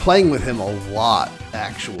remember playing with him a lot,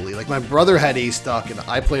 actually. Like, my brother had A-Stuck, and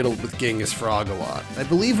I played with Genghis Frog a lot. I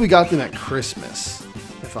believe we got them at Christmas,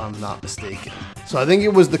 if I'm not mistaken. So I think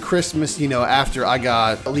it was the Christmas, you know, after I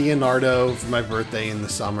got Leonardo for my birthday in the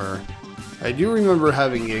summer. I do remember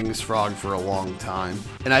having Genghis Frog for a long time.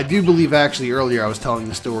 And I do believe, actually, earlier I was telling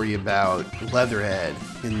the story about Leatherhead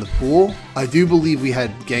in the pool. I do believe we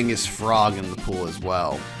had Genghis Frog in the pool as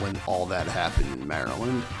well when all that happened in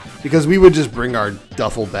Maryland. Because we would just bring our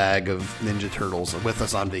duffel bag of Ninja Turtles with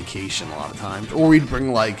us on vacation a lot of times. Or we'd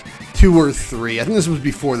bring like 2 or 3. I think this was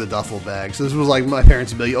before the duffel bag. So this was like my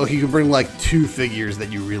parents would be like, oh, you can bring like 2 figures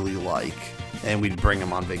that you really like. And we'd bring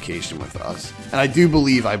them on vacation with us. And I do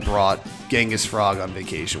believe I brought Genghis Frog on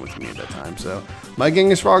vacation with me at that time. So my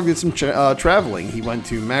Genghis Frog did some traveling. He went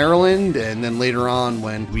to Maryland, and then later on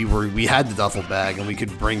when we had the duffel bag and we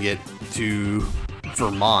could bring it to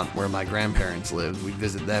Vermont, where my grandparents lived. We'd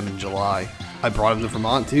visit them in July. I brought him to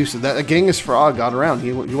Vermont too. So that Genghis Frog got around.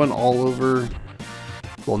 He went all over.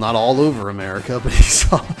 Well, not all over America, but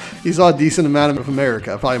he saw a decent amount of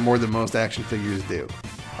America. Probably more than most action figures do.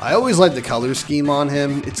 I always like the color scheme on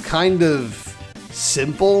him. It's kind of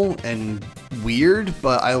simple and weird,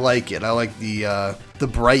 but I like it. I like the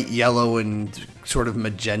bright yellow and sort of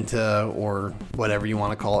magenta, or whatever you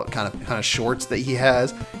want to call it, kind of shorts that he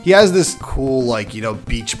has. He has this cool, like, you know,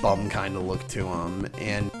 beach bum kind of look to him,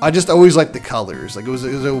 and I just always liked the colors. Like, it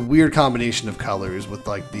was a weird combination of colors with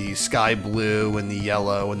like the sky blue and the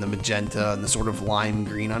yellow and the magenta and the sort of lime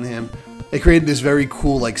green on him. It created this very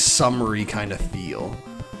cool, like, summery kind of feel.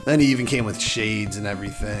 Then he even came with shades and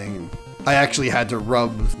everything. I actually had to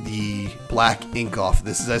rub the black ink off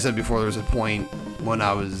this. As I said before, there was a point when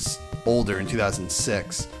I was older in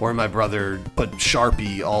 2006 where my brother put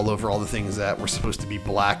Sharpie all over all the things that were supposed to be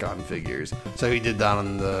black on figures. So he did that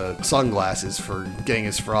on the sunglasses for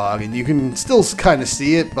Genghis Frog, and you can still kind of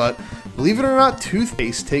see it, but believe it or not,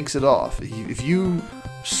 toothpaste takes it off. If you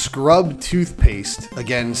scrub toothpaste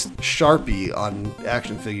against Sharpie on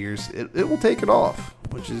action figures, it will take it off,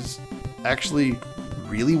 which is actually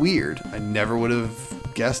really weird. I never would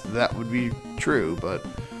have guessed that would be true, but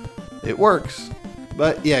it works.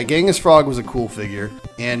 But yeah, Genghis Frog was a cool figure,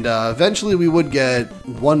 and eventually we would get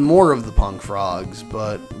one more of the Punk Frogs,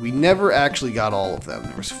 but we never actually got all of them.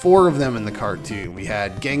 There was 4 of them in the cartoon. We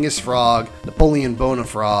had Genghis Frog, Napoleon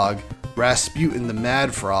Bonafrog, Rasputin the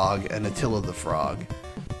Mad Frog, and Attila the Frog.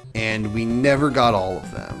 And we never got all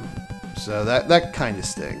of them. So that kind of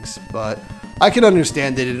stinks. But I can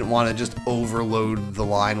understand they didn't want to just overload the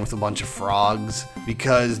line with a bunch of frogs,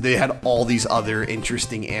 because they had all these other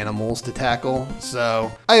interesting animals to tackle.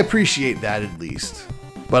 So I appreciate that, at least.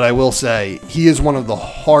 But I will say, he is one of the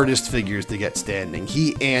hardest figures to get standing.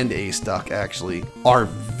 He and A-Stuck, actually, are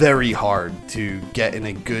very hard to get in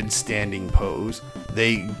a good standing pose.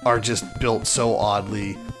 They are just built so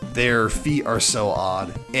oddly. Their feet are so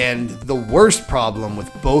odd. And the worst problem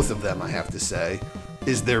with both of them, I have to say,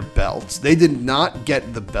 is their belts. They did not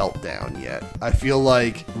get the belt down yet. I feel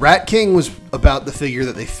like Rat King was about the figure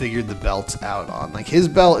that they figured the belts out on. Like, his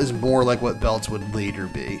belt is more like what belts would later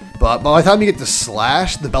be. But by the time you get to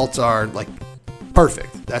Slash, the belts are like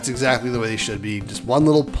perfect. That's exactly the way they should be. Just one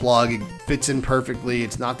little plug. It fits in perfectly.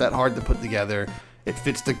 It's not that hard to put together. It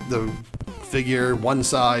fits the figure. One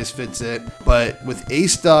size fits it. But with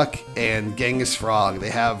A-Stuck and Genghis Frog, they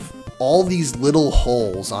have all these little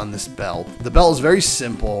holes on this belt. The belt is very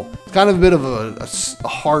simple. It's kind of a bit of a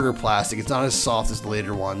harder plastic. It's not as soft as the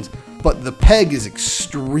later ones, but the peg is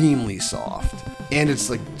extremely soft. And it's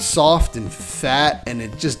like soft and fat, and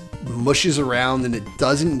it just mushes around and it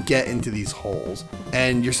doesn't get into these holes.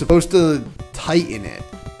 And you're supposed to tighten it.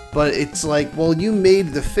 But it's like, well, you made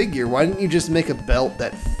the figure. Why didn't you just make a belt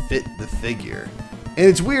that fit the figure? And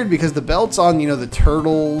it's weird because the belts on, you know, the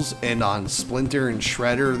Turtles and on Splinter and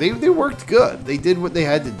Shredder, they worked good. They did what they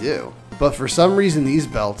had to do. But for some reason, these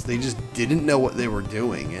belts, they just didn't know what they were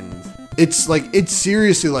doing. And it's like, it's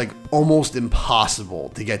seriously like almost impossible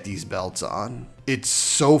to get these belts on. It's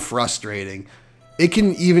so frustrating. It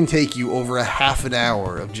can even take you over a half an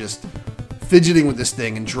hour of just fidgeting with this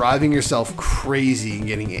thing and driving yourself crazy and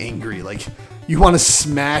getting angry. Like, you want to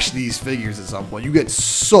smash these figures at some point. You get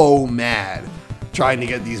so mad trying to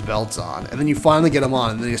get these belts on, and then you finally get them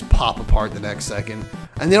on and they just pop apart the next second.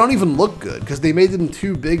 And they don't even look good because they made them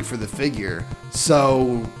too big for the figure.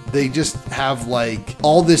 So they just have like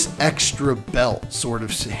all this extra belt sort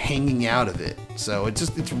of hanging out of it. So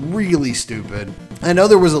it's really stupid. I know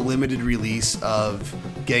there was a limited release of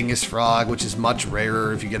Genghis Frog, which is much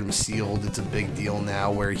rarer. If you get him sealed, it's a big deal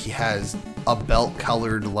now, where he has a belt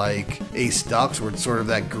colored like Ace Ducks, where it's sort of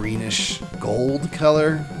that greenish gold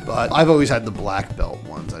color. But I've always had the black belt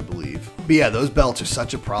ones, I believe. But yeah, those belts are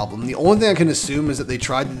such a problem. The only thing I can assume is that they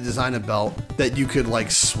tried to design a belt that you could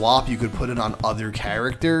like swap. You could put it on other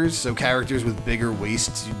characters. So characters with bigger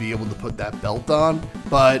waists, you'd be able to put that belt on.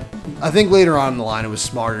 But I think later on in the line, it was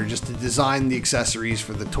smarter just to design the accessories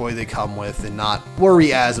for the toy they come with and not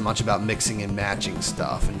worry as much about mixing and matching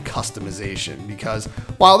stuff and customization. Because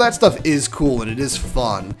while that stuff is cool and it is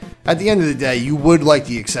fun, at the end of the day, you would like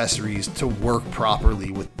the accessories to work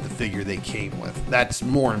properly with the figure they came with. That's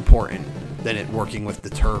more important than it working with the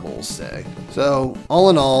Turtles, say. So, all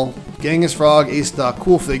in all, Genghis Frog, Ace Duck,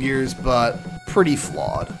 cool figures, but pretty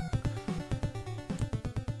flawed.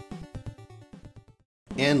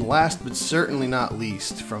 And last but certainly not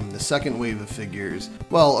least, from the second wave of figures,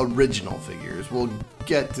 well, original figures. We'll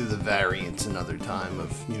get to the variants another time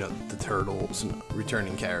of, you know, the Turtles and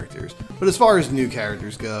returning characters. But as far as new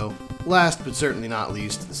characters go, last but certainly not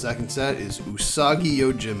least, the second set is Usagi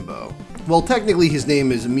Yojimbo. Well, technically his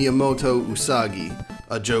name is Miyamoto Usagi,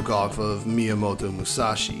 a joke off of Miyamoto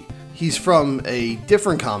Musashi. He's from a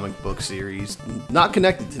different comic book series, not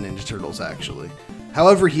connected to Ninja Turtles actually.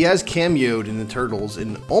 However, he has cameoed in the Turtles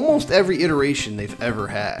in almost every iteration they've ever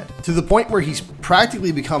had, to the point where he's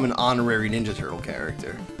practically become an honorary Ninja Turtle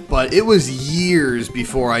character. But it was years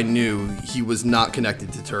before I knew he was not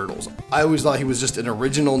connected to Turtles. I always thought he was just an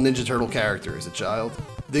original Ninja Turtle character as a child.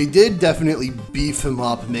 They did definitely beef him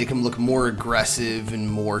up, make him look more aggressive and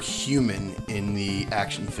more human in the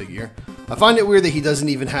action figure. I find it weird that he doesn't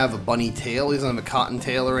even have a bunny tail. He doesn't have a cotton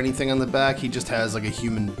tail or anything on the back. He just has like a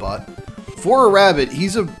human butt. For a rabbit,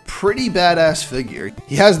 he's a pretty badass figure.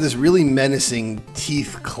 He has this really menacing,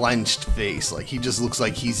 teeth-clenched face. Like, he just looks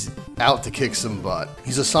like he's out to kick some butt.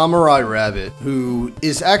 He's a samurai rabbit who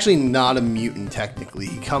is actually not a mutant technically.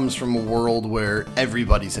 He comes from a world where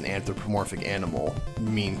everybody's an anthropomorphic animal. I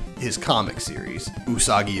mean, his comic series,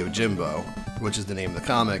 Usagi Yojimbo, which is the name of the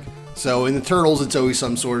comic. So in the Turtles, it's always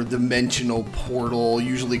some sort of dimensional portal,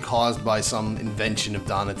 usually caused by some invention of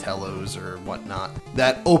Donatello's or whatnot,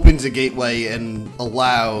 that opens a gateway and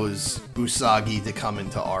allows Usagi to come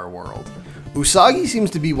into our world. Usagi seems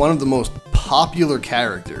to be one of the most popular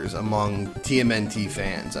characters among TMNT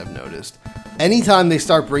fans, I've noticed. Anytime they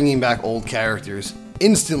start bringing back old characters,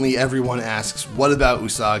 instantly everyone asks, what about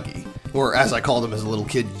Usagi? Or as I called him as a little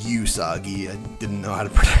kid, Usagi. I didn't know how to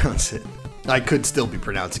pronounce it. I could still be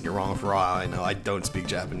pronouncing it wrong for all I know. I don't speak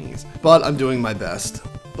Japanese, but I'm doing my best.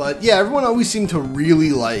 But yeah, everyone always seemed to really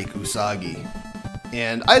like Usagi.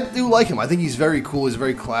 And I do like him. I think he's very cool. He's a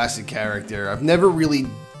very classic character. I've never really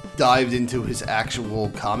dived into his actual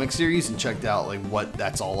comic series and checked out like what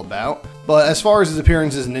that's all about. But as far as his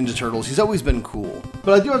appearances in Ninja Turtles, he's always been cool.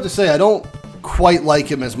 But I do have to say, I don't quite like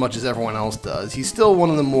him as much as everyone else does. He's still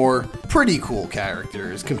one of the more pretty cool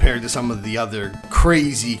characters compared to some of the other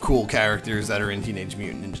crazy cool characters that are in Teenage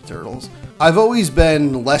Mutant Ninja Turtles. I've always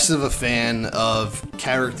been less of a fan of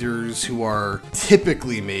characters who are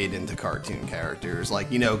typically made into cartoon characters,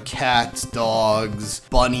 like, you know, cats, dogs,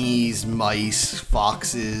 bunnies, mice,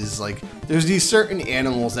 foxes. Like, there's these certain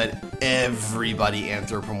animals that everybody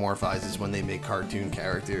anthropomorphizes when they make cartoon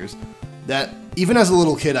characters that, even as a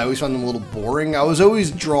little kid, I always found them a little boring. I was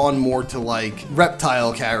always drawn more to like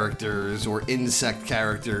reptile characters or insect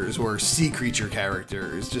characters or sea creature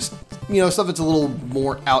characters. Just, you know, stuff that's a little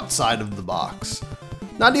more outside of the box.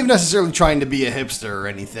 Not even necessarily trying to be a hipster or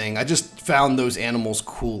anything, I just found those animals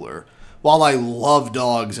cooler. While I love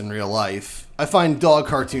dogs in real life, I find dog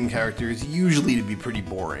cartoon characters usually to be pretty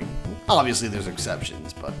boring. Obviously there's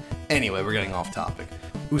exceptions, but anyway, we're getting off topic.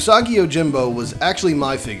 Usagi Yojimbo was actually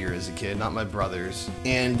my figure as a kid, not my brother's,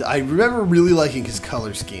 and I remember really liking his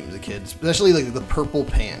color scheme as a kid, especially like the purple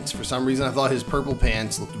pants. For some reason I thought his purple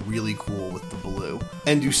pants looked really cool with the blue.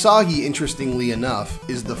 And Usagi, interestingly enough,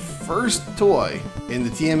 is the first toy in the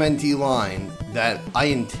TMNT line that I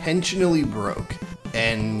intentionally broke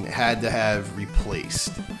and had to have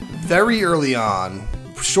replaced. Very early on,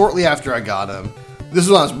 shortly after I got him, this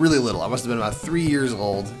was when I was really little, I must have been about 3 years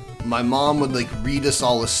old, my mom would like read us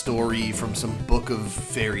all a story from some book of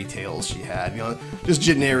fairy tales she had, you know, just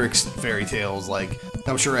generic fairy tales, like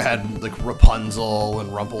I'm sure it had like Rapunzel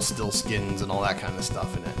and Rumpelstiltskins and all that kind of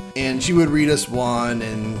stuff in it. And she would read us one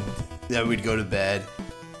and then we'd go to bed.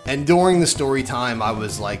 And during the story time, I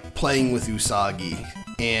was like playing with Usagi,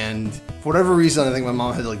 and for whatever reason, I think my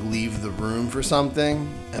mom had to like leave the room for something,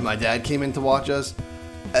 and my dad came in to watch us.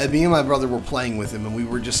 And me and my brother were playing with him, and we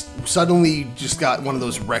were just suddenly got one of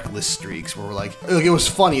those reckless streaks where we're like it was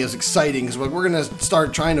funny, it was exciting, because we're gonna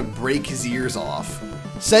start trying to break his ears off.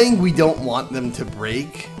 Saying we don't want them to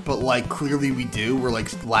break, but like clearly we do. We're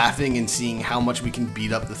like laughing and seeing how much we can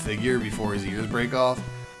beat up the figure before his ears break off.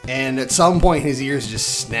 And at some point his ears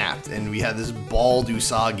just snapped, and we had this bald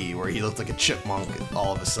Usagi where he looked like a chipmunk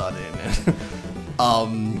all of a sudden.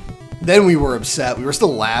 Then we were upset. We were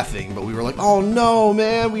still laughing, but we were like, oh no,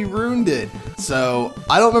 man, we ruined it. So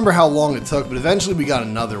I don't remember how long it took, but eventually we got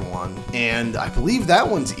another one. And I believe that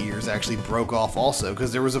one's ears actually broke off also,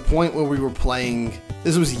 because there was a point where we were playing,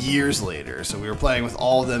 this was years later, so we were playing with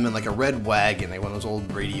all of them in like a red wagon, like one of those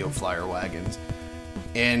old radio flyer wagons.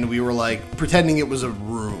 And we were like pretending it was a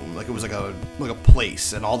room, like it was like a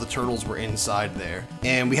place, and all the turtles were inside there.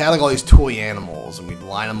 And we had like all these toy animals, and we'd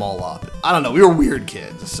line them all up. I don't know, we were weird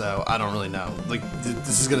kids, so I don't really know. Like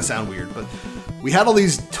this is gonna sound weird, but we had all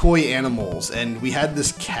these toy animals, and we had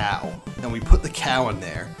this cow, and we put the cow in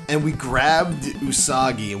there, and we grabbed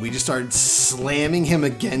Usagi, and we just started slamming him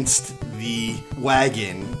against the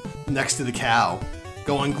wagon next to the cow,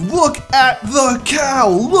 going, look at the cow,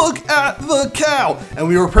 look at the cow! And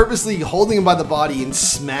we were purposely holding him by the body and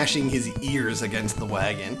smashing his ears against the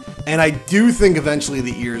wagon. And I do think eventually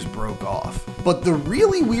the ears broke off. But the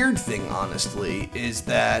really weird thing, honestly, is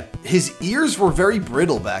that his ears were very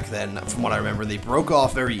brittle back then, from what I remember. They broke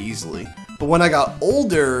off very easily. But when I got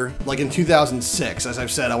older, like in 2006, as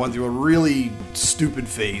I've said, I went through a really stupid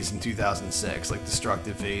phase in 2006, like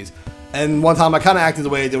destructive phase. And one time I kind of acted the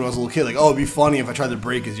way I did when I was a little kid, like, oh, it'd be funny if I tried to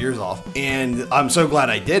break his ears off. And I'm so glad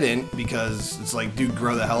I didn't, because it's like, dude,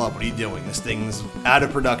 grow the hell up. What are you doing? This thing's out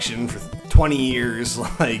of production for 20 years.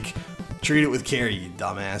 Like, treat it with care, you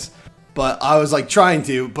dumbass. But I was like trying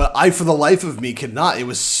to, but I, for the life of me, could not. It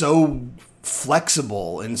was so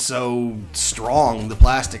flexible and so strong, the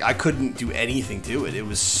plastic. I couldn't do anything to it. It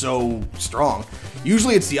was so strong.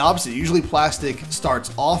 Usually it's the opposite. Usually plastic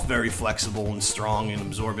starts off very flexible and strong and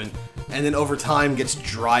absorbent, and then over time gets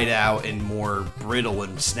dried out and more brittle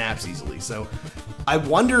and snaps easily. So I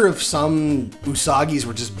wonder if some Usagis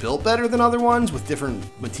were just built better than other ones with different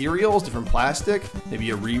materials, different plastic, maybe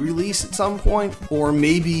a re-release at some point, or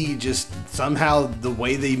maybe just somehow the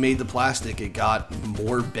way they made the plastic, it got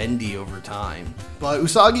more bendy over time. But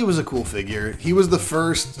Usagi was a cool figure. He was the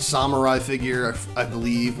first samurai figure, I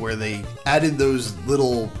believe, where they added those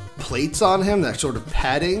little plates on him, that sort of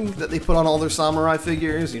padding that they put on all their samurai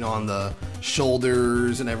figures, you know, on the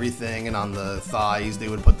shoulders and everything, and on the thighs they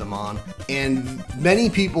would put them on. And many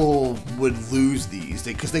people would lose these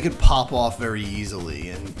because they could pop off very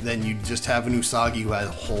easily, and then you'd just have an Usagi who had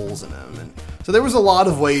holes in him. And so there was a lot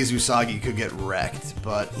of ways Usagi could get wrecked,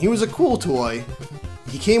 but he was a cool toy.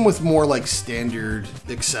 He came with more like standard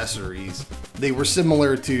accessories. They were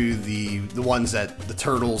similar to the ones that the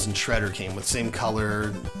Turtles and Shredder came with, same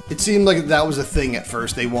color. It seemed like that was a thing at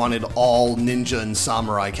first. They wanted all ninja and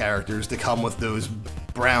samurai characters to come with those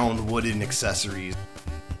brown wooden accessories.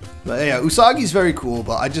 But yeah, Usagi's very cool,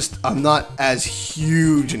 but I'm not as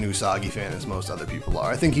huge an Usagi fan as most other people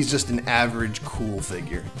are. I think he's just an average cool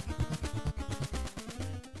figure.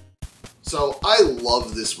 So I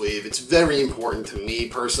love this wave. It's very important to me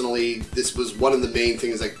personally. This was one of the main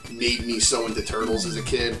things that made me so into Turtles as a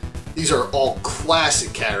kid. These are all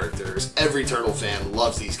classic characters. Every Turtle fan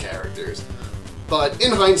loves these characters. But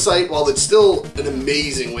in hindsight, while it's still an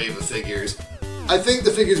amazing wave of figures, I think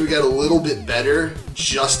the figures would get a little bit better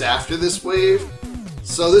just after this wave.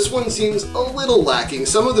 So this one seems a little lacking.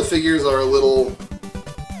 Some of the figures are a little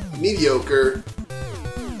mediocre.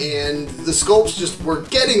 and the sculpts just were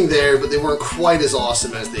getting there, but they weren't quite as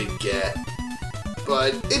awesome as they'd get.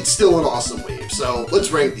 But it's still an awesome wave, so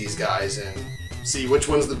let's rank these guys and see which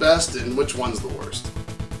one's the best and which one's the worst.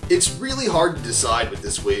 It's really hard to decide with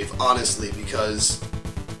this wave, honestly, because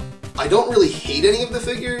I don't really hate any of the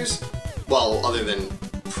figures, well, other than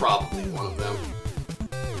probably one of them.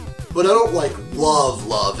 But I don't, like,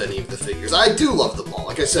 love any of the figures. I do love them all.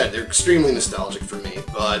 Like I said, they're extremely nostalgic for me,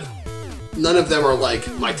 but none of them are, like,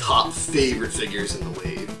 my top favorite figures in the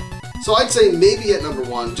wave. So I'd say maybe at number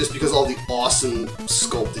 1, just because all the awesome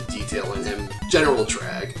sculpted detail in him, General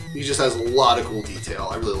Traag. He just has a lot of cool detail.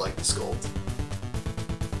 I really like the sculpt.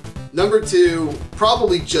 Number 2,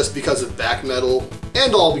 probably just because of back metal,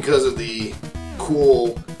 and all because of the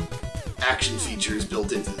cool action features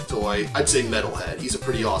built into the toy, I'd say Metalhead. He's a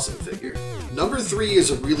pretty awesome figure. Number 3 is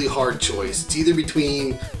a really hard choice. It's either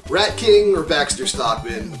between Rat King or Baxter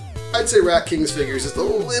Stockman. I'd say Rat King's figure is just a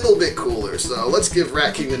little bit cooler, so let's give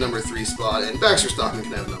Rat King the number 3 spot, and Baxter Stockman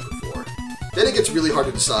can have number 4. Then it gets really hard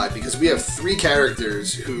to decide, because we have 3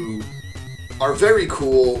 characters who are very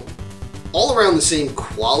cool, all around the same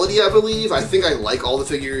quality, I believe. I think I like all the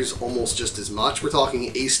figures almost just as much. We're talking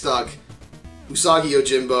A-Stuck, Usagi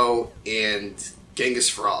Yojimbo, and Genghis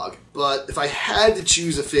Frog. But if I had to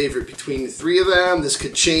choose a favorite between the 3 of them, this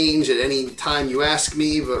could change at any time you ask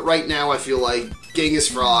me, but right now I feel like Genghis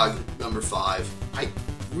Frog, number 5. I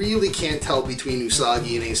really can't tell between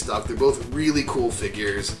Usagi and A-Stuck. They're both really cool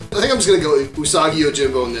figures. I think I'm just going to go Usagi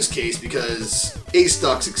Yojimbo in this case because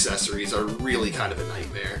A-Stuck's accessories are really kind of a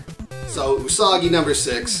nightmare. So Usagi number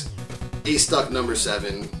 6, A-Stuck number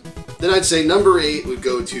 7. Then I'd say number 8 would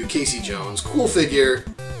go to Casey Jones. Cool figure,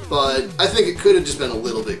 but I think it could have just been a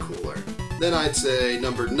little bit cooler. Then I'd say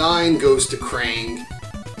number 9 goes to Krang.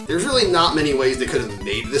 There's really not many ways they could have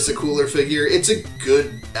made this a cooler figure. It's a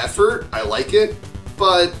good effort, I like it,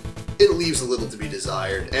 but it leaves a little to be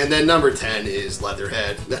desired. And then number 10 is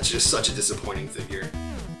Leatherhead. That's just such a disappointing figure.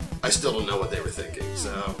 I still don't know what they were thinking,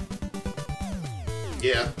 so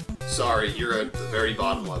yeah, sorry, you're at the very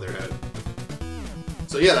bottom, Leatherhead.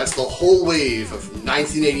 So yeah, that's the whole wave of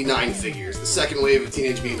 1989 figures, the second wave of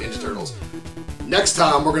Teenage Mutant Ninja Turtles. Next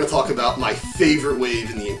time, we're going to talk about my favorite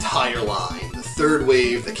wave in the entire line, the third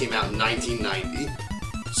wave that came out in 1990.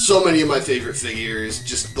 So many of my favorite figures,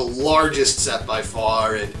 just the largest set by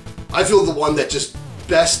far, and I feel the one that just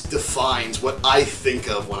best defines what I think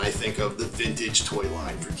of when I think of the vintage toy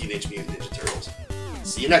line for Teenage Mutant Ninja Turtles.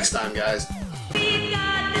 See you next time, guys.